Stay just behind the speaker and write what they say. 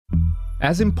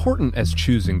As important as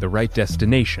choosing the right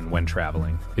destination when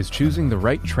traveling is choosing the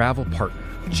right travel partner.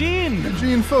 Gene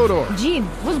Fodor. Gene,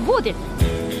 was будет?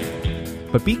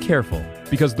 But be careful,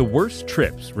 because the worst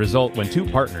trips result when two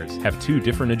partners have two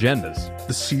different agendas.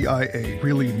 The CIA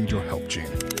really need your help, Gene.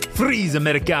 Freeze,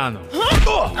 Americano!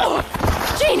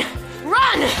 Gene,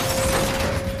 run!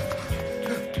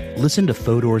 Listen to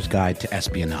Fodor's Guide to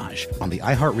Espionage on the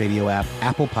iHeartRadio app,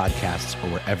 Apple Podcasts, or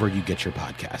wherever you get your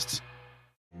podcasts.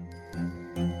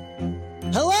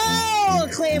 Hello,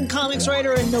 acclaimed comics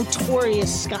writer and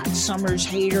notorious Scott Summers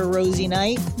hater, Rosie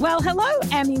Knight. Well, hello,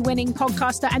 Emmy-winning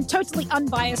podcaster and totally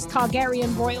unbiased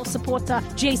Targaryen royal supporter,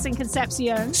 Jason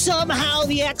Concepcion. Somehow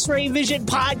the X-Ray Vision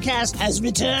podcast has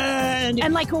returned.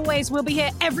 And like always, we'll be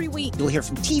here every week. You'll hear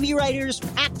from TV writers,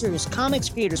 actors, comics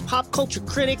creators, pop culture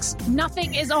critics.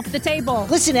 Nothing is off the table.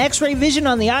 Listen to X-Ray Vision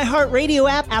on the iHeartRadio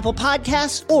app, Apple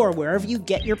Podcasts, or wherever you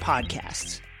get your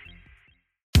podcasts.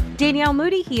 Danielle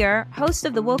Moody here, host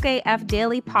of the Woke AF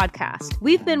Daily podcast.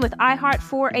 We've been with iHeart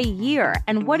for a year,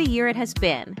 and what a year it has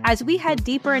been. As we head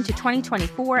deeper into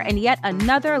 2024 and yet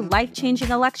another life-changing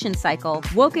election cycle,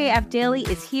 Woke AF Daily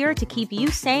is here to keep you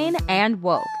sane and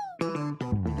woke.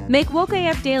 Make Woke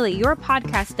AF Daily your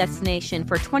podcast destination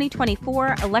for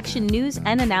 2024 election news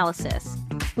and analysis.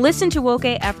 Listen to Woke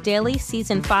AF Daily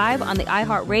Season 5 on the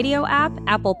iHeartRadio app,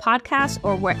 Apple Podcasts,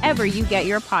 or wherever you get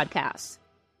your podcasts.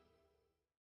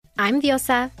 I'm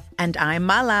Diosa. And I'm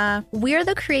Mala. We're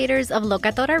the creators of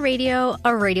Locatora Radio, a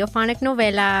radiophonic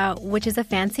novela, which is a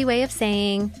fancy way of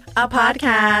saying a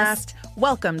podcast.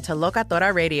 Welcome to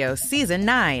Locatora Radio Season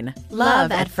 9.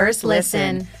 Love at First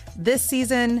Listen. This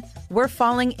season, we're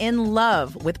falling in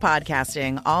love with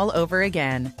podcasting all over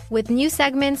again. With new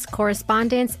segments,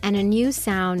 correspondence, and a new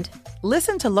sound.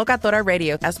 Listen to Locatora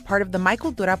Radio as part of the My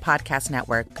Cultura Podcast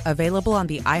Network, available on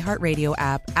the iHeartRadio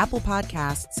app, Apple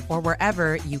Podcasts, or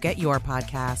wherever you get your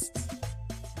podcasts.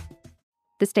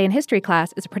 This Day in History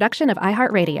Class is a production of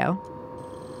iHeartRadio.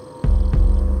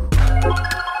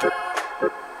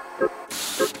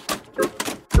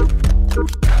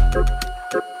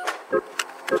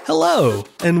 Hello,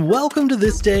 and welcome to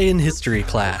This Day in History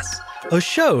Class, a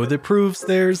show that proves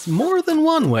there's more than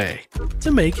one way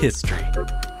to make history.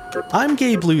 I'm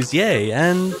Gabe Luzier,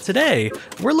 and today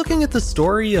we're looking at the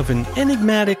story of an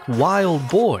enigmatic wild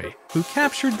boy who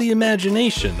captured the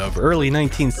imagination of early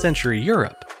 19th century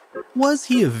Europe. Was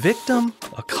he a victim,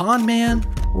 a con man,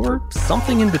 or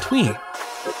something in between?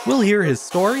 We'll hear his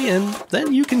story, and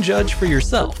then you can judge for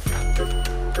yourself.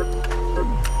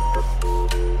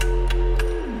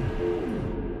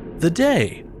 The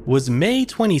day was May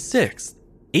 26,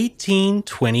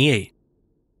 1828.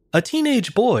 A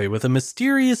teenage boy with a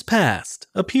mysterious past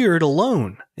appeared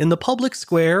alone in the public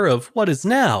square of what is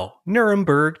now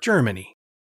Nuremberg, Germany.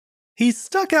 He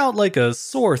stuck out like a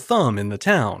sore thumb in the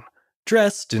town,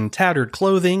 dressed in tattered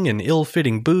clothing and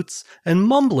ill-fitting boots, and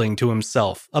mumbling to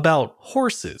himself about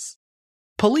horses.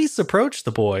 Police approached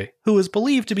the boy, who was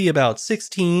believed to be about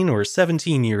 16 or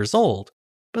 17 years old,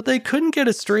 but they couldn't get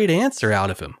a straight answer out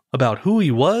of him about who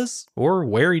he was or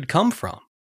where he'd come from.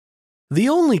 The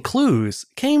only clues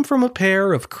came from a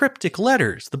pair of cryptic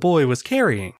letters the boy was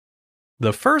carrying.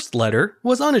 The first letter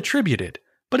was unattributed,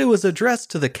 but it was addressed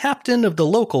to the captain of the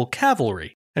local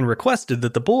cavalry and requested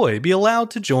that the boy be allowed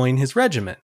to join his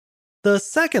regiment. The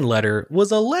second letter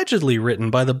was allegedly written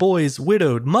by the boy's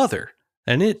widowed mother,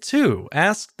 and it too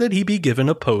asked that he be given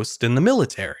a post in the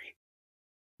military.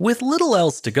 With little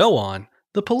else to go on,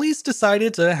 the police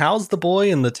decided to house the boy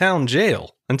in the town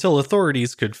jail until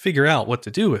authorities could figure out what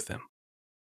to do with him.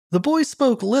 The boy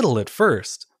spoke little at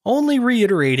first, only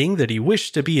reiterating that he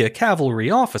wished to be a cavalry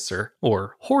officer,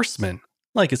 or horseman,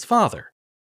 like his father.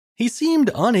 He seemed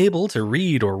unable to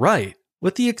read or write,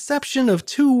 with the exception of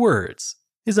 2 words,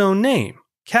 his own name,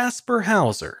 Caspar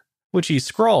Hauser, which he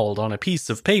scrawled on a piece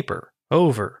of paper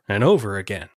over and over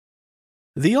again.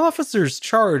 The officers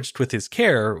charged with his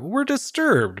care were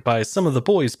disturbed by some of the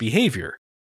boy's behavior.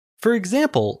 For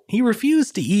example, he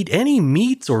refused to eat any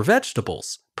meat or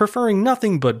vegetables, preferring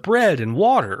nothing but bread and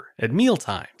water at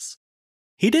mealtimes.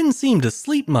 He didn't seem to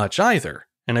sleep much either,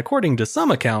 and according to some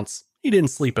accounts, he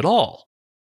didn't sleep at all.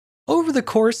 Over the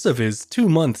course of his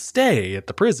 2-month stay at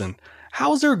the prison,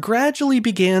 Hauser gradually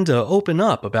began to open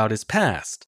up about his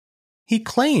past. He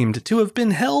claimed to have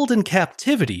been held in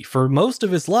captivity for most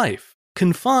of his life,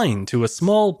 confined to a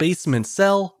small basement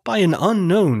cell by an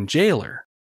unknown jailer.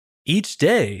 Each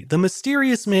day, the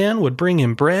mysterious man would bring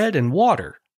him bread and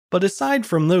water, but aside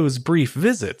from those brief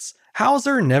visits,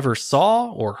 Hauser never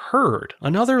saw or heard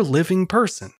another living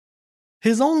person.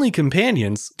 His only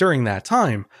companions during that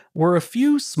time were a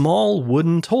few small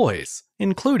wooden toys,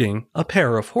 including a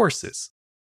pair of horses.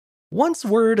 Once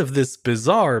word of this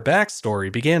bizarre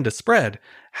backstory began to spread,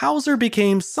 Hauser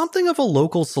became something of a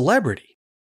local celebrity.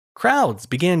 Crowds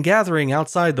began gathering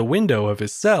outside the window of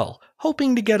his cell,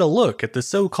 hoping to get a look at the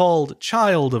so-called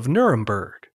Child of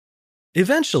Nuremberg.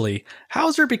 Eventually,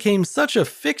 Hauser became such a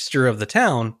fixture of the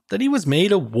town that he was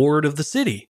made a ward of the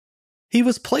city. He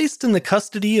was placed in the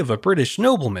custody of a British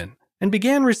nobleman and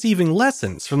began receiving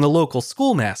lessons from the local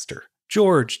schoolmaster,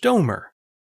 George Domer.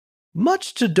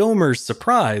 Much to Domer's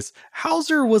surprise,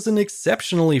 Hauser was an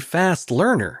exceptionally fast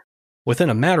learner. Within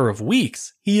a matter of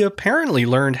weeks, he apparently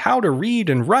learned how to read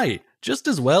and write just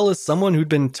as well as someone who'd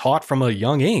been taught from a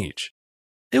young age.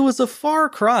 It was a far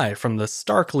cry from the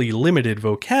starkly limited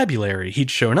vocabulary he'd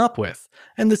shown up with,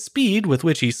 and the speed with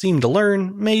which he seemed to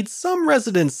learn made some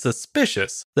residents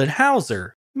suspicious that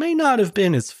Hauser may not have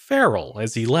been as feral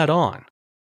as he let on.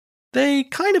 They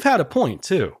kind of had a point,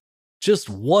 too. Just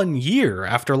 1 year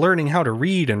after learning how to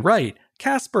read and write,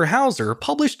 Caspar Hauser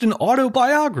published an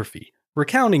autobiography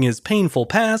recounting his painful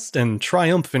past and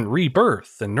triumphant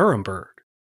rebirth in Nuremberg.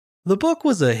 The book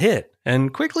was a hit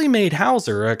and quickly made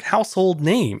Hauser a household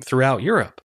name throughout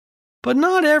Europe. But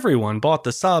not everyone bought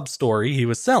the sob story he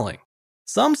was selling.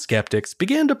 Some skeptics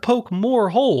began to poke more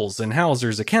holes in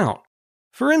Hauser's account.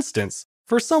 For instance,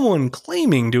 for someone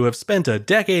claiming to have spent a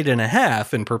decade and a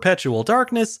half in perpetual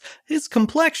darkness, his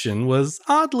complexion was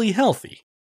oddly healthy.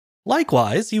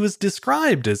 Likewise, he was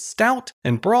described as stout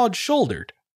and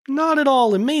broad-shouldered, not at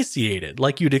all emaciated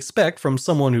like you'd expect from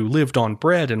someone who lived on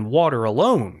bread and water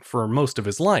alone for most of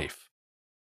his life.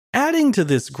 Adding to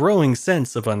this growing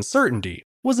sense of uncertainty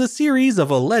was a series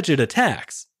of alleged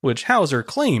attacks, which Hauser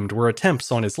claimed were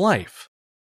attempts on his life.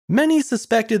 Many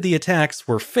suspected the attacks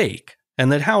were fake,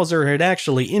 and that Hauser had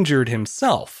actually injured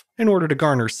himself in order to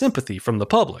garner sympathy from the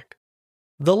public.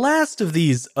 The last of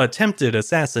these attempted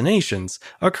assassinations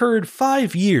occurred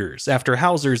 5 years after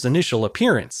Hauser's initial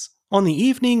appearance, on the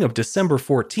evening of December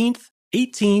 14th,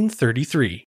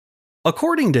 1833.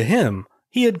 According to him,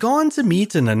 he had gone to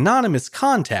meet an anonymous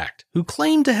contact who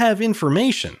claimed to have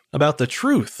information about the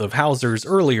truth of Hauser's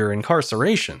earlier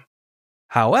incarceration.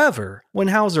 However, when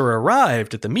Hauser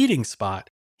arrived at the meeting spot,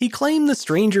 he claimed the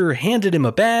stranger handed him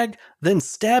a bag, then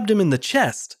stabbed him in the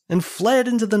chest and fled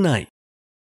into the night.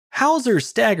 Hauser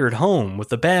staggered home with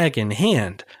the bag in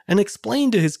hand and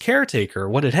explained to his caretaker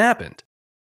what had happened.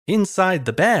 Inside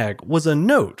the bag was a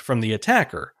note from the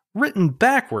attacker, written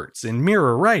backwards in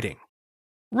mirror writing.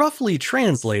 Roughly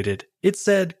translated, it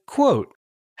said, quote,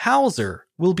 "Hauser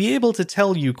will be able to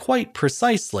tell you quite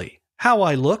precisely how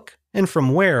I look and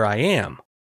from where I am.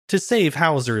 To save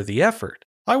Hauser the effort,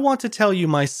 I want to tell you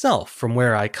myself from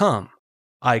where I come.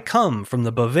 I come from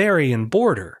the Bavarian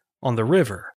border on the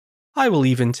river. I will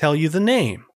even tell you the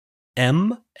name,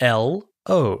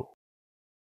 M.L.O."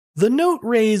 The note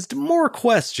raised more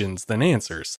questions than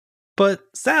answers, but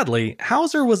sadly,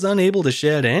 Hauser was unable to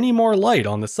shed any more light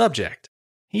on the subject.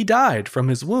 He died from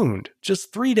his wound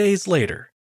just 3 days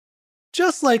later.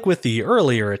 Just like with the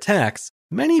earlier attacks,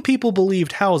 many people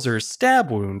believed Hauser's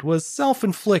stab wound was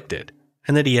self-inflicted,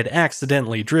 and that he had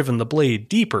accidentally driven the blade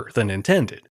deeper than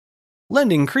intended.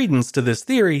 Lending credence to this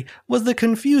theory was the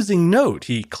confusing note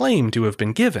he claimed to have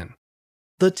been given.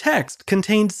 The text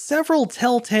contained several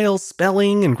telltale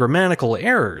spelling and grammatical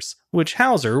errors, which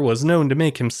Hauser was known to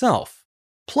make himself.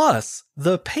 Plus,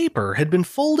 the paper had been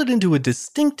folded into a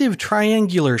distinctive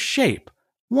triangular shape,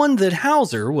 one that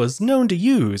Hauser was known to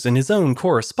use in his own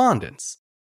correspondence.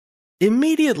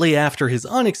 Immediately after his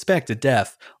unexpected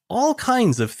death, all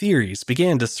kinds of theories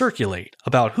began to circulate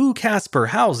about who Caspar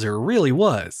Hauser really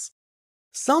was.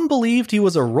 Some believed he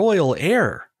was a royal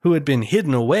heir who had been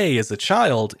hidden away as a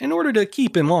child in order to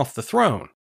keep him off the throne.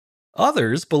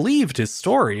 Others believed his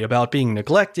story about being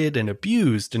neglected and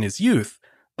abused in his youth,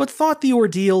 but thought the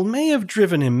ordeal may have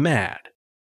driven him mad.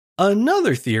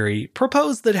 Another theory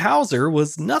proposed that Hauser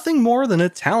was nothing more than a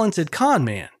talented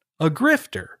conman, a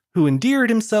grifter, who endeared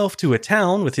himself to a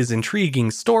town with his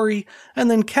intriguing story and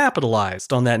then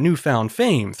capitalized on that newfound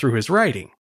fame through his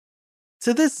writing.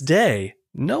 To this day,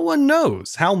 no one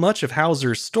knows how much of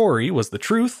Hauser's story was the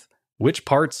truth, which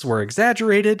parts were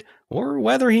exaggerated, or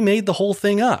whether he made the whole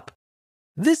thing up.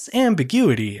 This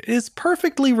ambiguity is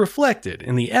perfectly reflected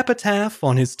in the epitaph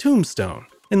on his tombstone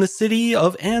in the city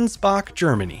of Ansbach,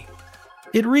 Germany.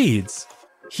 It reads,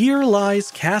 "Here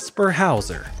lies Caspar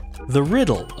Hauser, the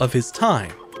riddle of his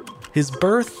time. His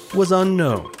birth was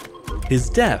unknown, his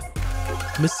death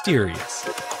mysterious."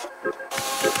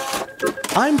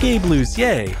 I'm Gabe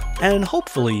Lussier, and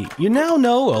hopefully you now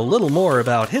know a little more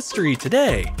about history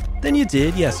today than you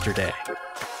did yesterday.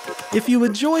 If you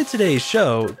enjoyed today's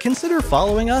show, consider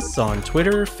following us on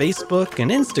Twitter, Facebook,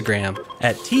 and Instagram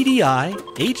at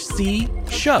TDIHC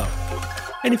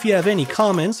And if you have any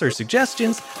comments or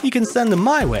suggestions, you can send them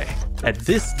my way at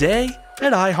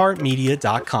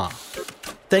thisday@iheartmedia.com.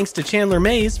 Thanks to Chandler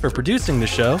Mays for producing the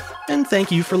show, and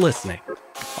thank you for listening.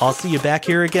 I'll see you back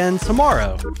here again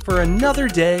tomorrow for another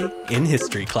day in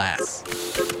history class.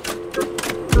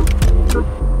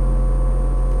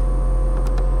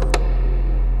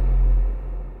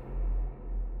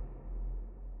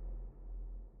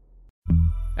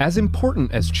 As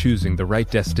important as choosing the right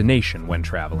destination when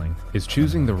traveling is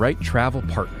choosing the right travel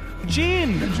partner.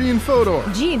 Gene Fodor.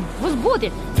 Gene, was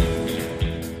good.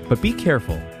 But be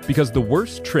careful, because the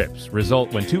worst trips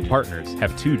result when two partners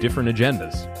have two different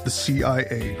agendas. The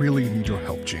CIA really need your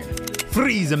help, Gene.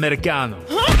 Freeze, Americano!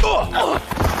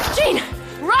 Gene,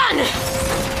 run!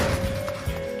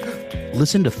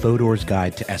 Listen to Fodor's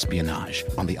Guide to Espionage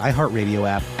on the iHeartRadio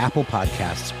app, Apple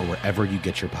Podcasts, or wherever you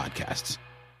get your podcasts.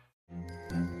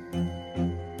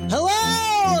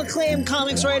 Hello, acclaimed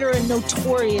comics writer and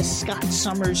notorious Scott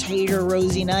Summers hater,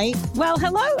 Rosie Knight. Well,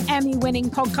 hello, Emmy-winning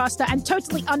podcaster and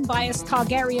totally unbiased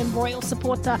Targaryen royal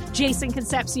supporter, Jason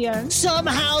Concepcion.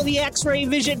 Somehow the X-Ray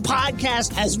Vision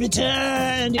podcast has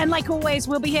returned. And like always,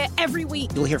 we'll be here every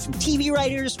week. You'll hear from TV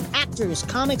writers, actors,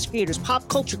 comics creators, pop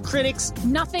culture critics.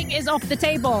 Nothing is off the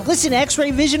table. Listen to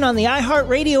X-Ray Vision on the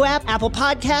iHeartRadio app, Apple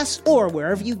Podcasts, or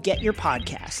wherever you get your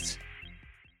podcasts.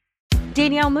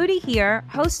 Danielle Moody here,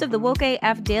 host of the Woke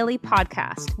AF Daily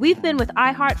podcast. We've been with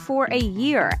iHeart for a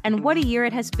year, and what a year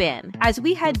it has been. As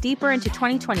we head deeper into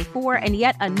 2024 and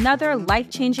yet another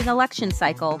life-changing election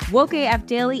cycle, Woke AF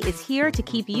Daily is here to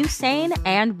keep you sane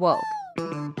and woke.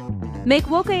 Make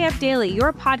Woke AF Daily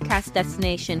your podcast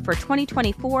destination for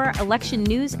 2024 election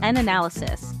news and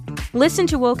analysis. Listen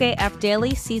to Woke AF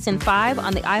Daily Season 5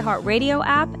 on the iHeartRadio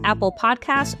app, Apple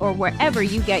Podcasts, or wherever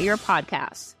you get your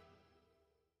podcasts.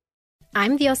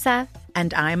 I'm Diosa.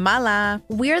 And I'm Mala.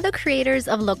 We're the creators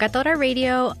of Locatora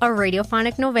Radio, a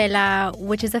radiophonic novela,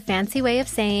 which is a fancy way of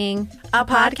saying a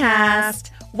podcast.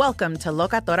 Welcome to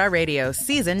Locatora Radio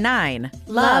Season 9.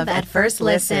 Love at First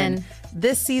Listen.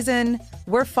 This season,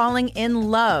 we're falling in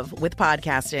love with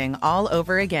podcasting all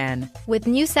over again. With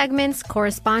new segments,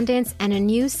 correspondence, and a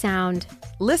new sound.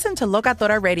 Listen to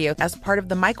Locatora Radio as part of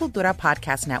the Michael Dura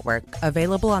Podcast Network,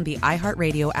 available on the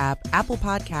iHeartRadio app, Apple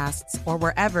Podcasts, or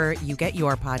wherever you get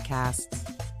your podcasts.